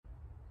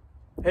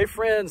Hey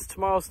friends,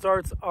 tomorrow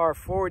starts our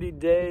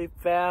 40-day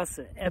fast,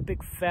 an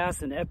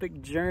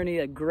epic journey,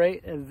 a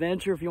great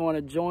adventure. If you want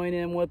to join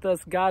in with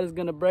us, God is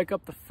going to break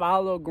up the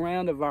fallow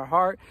ground of our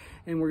heart,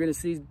 and we're going to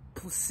see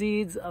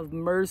seeds of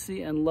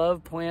mercy and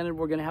love planted.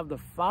 We're going to have the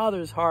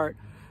Father's heart,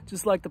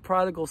 just like the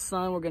prodigal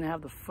son. We're going to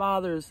have the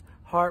Father's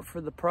heart for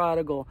the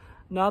prodigal,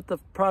 not the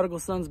prodigal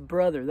son's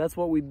brother. That's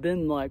what we've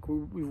been like.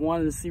 We've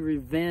wanted to see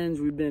revenge.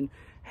 We've been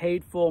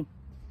hateful.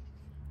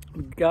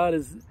 God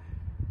is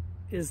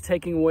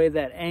taking away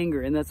that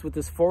anger, and that's what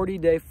this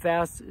 40-day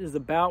fast is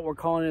about. We're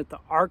calling it the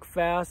ARC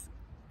fast,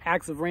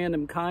 acts of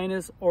random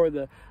kindness, or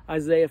the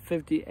Isaiah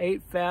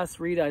 58 fast.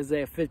 Read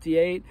Isaiah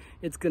 58.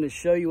 It's going to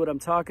show you what I'm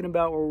talking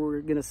about, where we're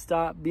going to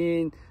stop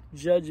being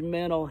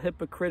judgmental,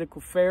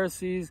 hypocritical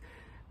Pharisees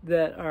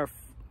that are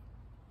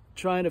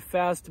trying to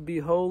fast to be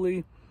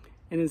holy,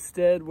 and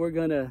instead we're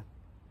going to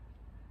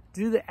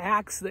do the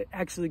acts that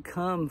actually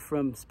come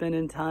from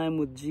spending time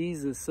with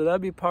Jesus. So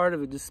that'd be part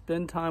of it. Just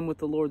spend time with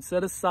the Lord.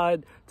 Set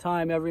aside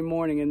time every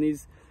morning. And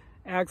these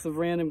acts of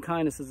random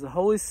kindness, as the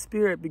Holy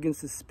Spirit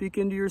begins to speak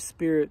into your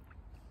spirit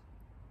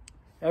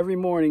every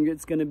morning,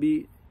 it's going to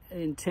be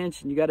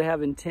intention. You got to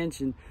have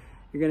intention.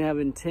 You're going to have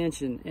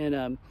intention.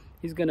 And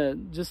he's going to,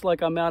 just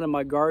like I'm out in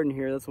my garden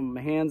here, that's when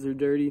my hands are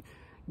dirty,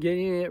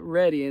 getting it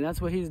ready. And that's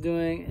what he's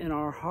doing in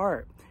our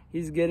heart.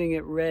 He's getting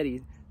it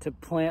ready to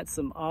plant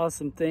some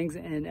awesome things.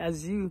 And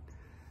as you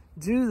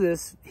do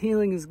this,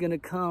 healing is going to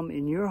come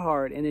in your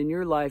heart and in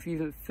your life,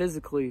 even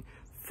physically.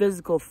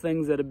 Physical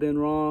things that have been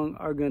wrong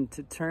are going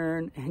to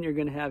turn, and you're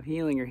going to have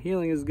healing. Your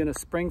healing is going to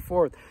spring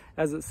forth,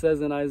 as it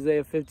says in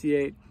Isaiah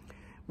 58.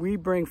 We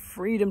bring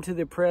freedom to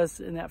the oppressed,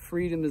 and that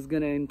freedom is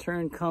going to in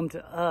turn come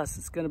to us.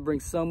 It's going to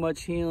bring so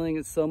much healing.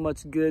 It's so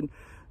much good.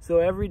 So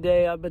every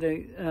day, I'm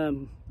going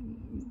to,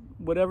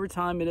 whatever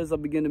time it is, I'll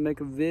begin to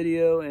make a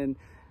video, and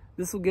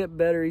this will get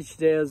better each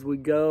day as we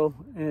go,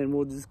 and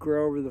we'll just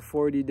grow over the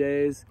 40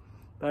 days.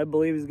 But I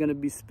believe he's going to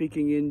be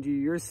speaking into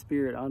your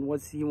spirit on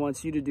what he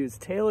wants you to do. It's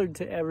tailored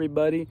to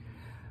everybody,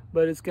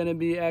 but it's going to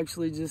be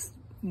actually just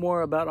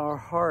more about our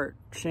heart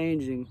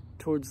changing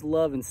towards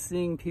love and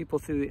seeing people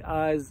through the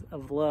eyes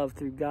of love,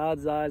 through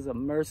God's eyes of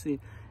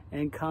mercy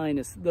and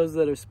kindness. Those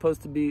that are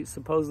supposed to be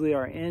supposedly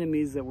our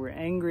enemies that we're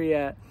angry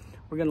at,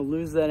 we're going to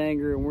lose that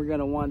anger, and we're going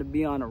to want to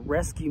be on a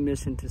rescue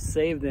mission to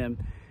save them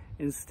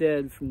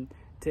instead,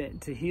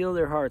 to heal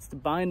their hearts, to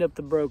bind up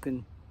the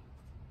broken.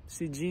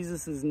 See,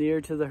 Jesus is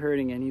near to the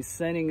hurting, and he's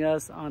sending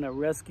us on a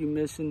rescue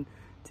mission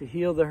to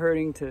heal the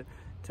hurting,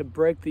 to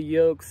break the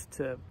yokes,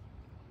 to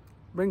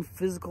bring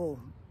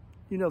physical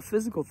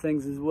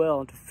things as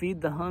well, to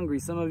feed the hungry.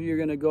 Some of you are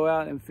going to go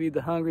out and feed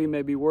the hungry,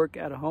 maybe work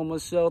at a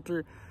homeless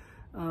shelter,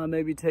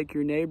 maybe take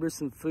your neighbor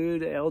some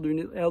food,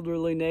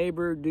 elderly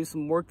neighbor, do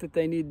some work that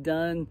they need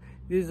done.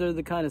 These are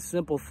the kind of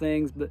simple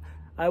things, but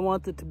I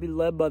want it to be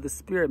led by the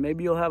Spirit.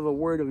 Maybe you'll have a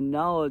word of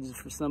knowledge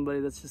for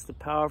somebody that's just a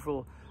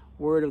powerful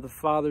word of the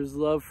Father's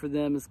love for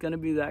them. It's going to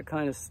be that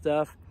kind of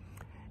stuff.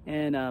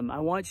 And I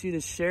want you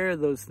to share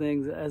those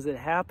things as it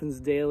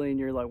happens daily, and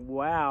you're like,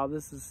 wow,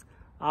 this is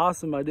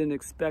awesome. I didn't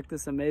expect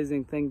this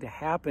amazing thing to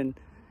happen.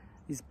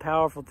 These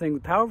powerful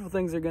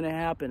things are going to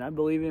happen. I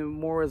believe in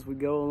more as we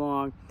go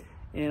along.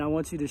 And I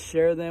want you to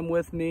share them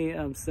with me.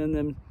 Send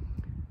them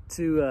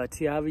to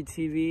Tiavi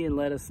TV and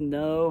let us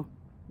know.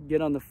 Get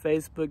on the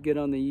Facebook, get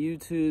on the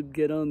YouTube,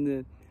 get on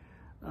the,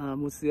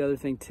 what's the other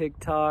thing,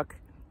 TikTok.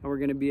 And we're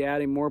going to be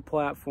adding more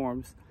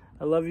platforms.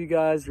 I love you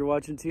guys. You're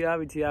watching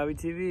Tiavi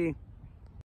TV.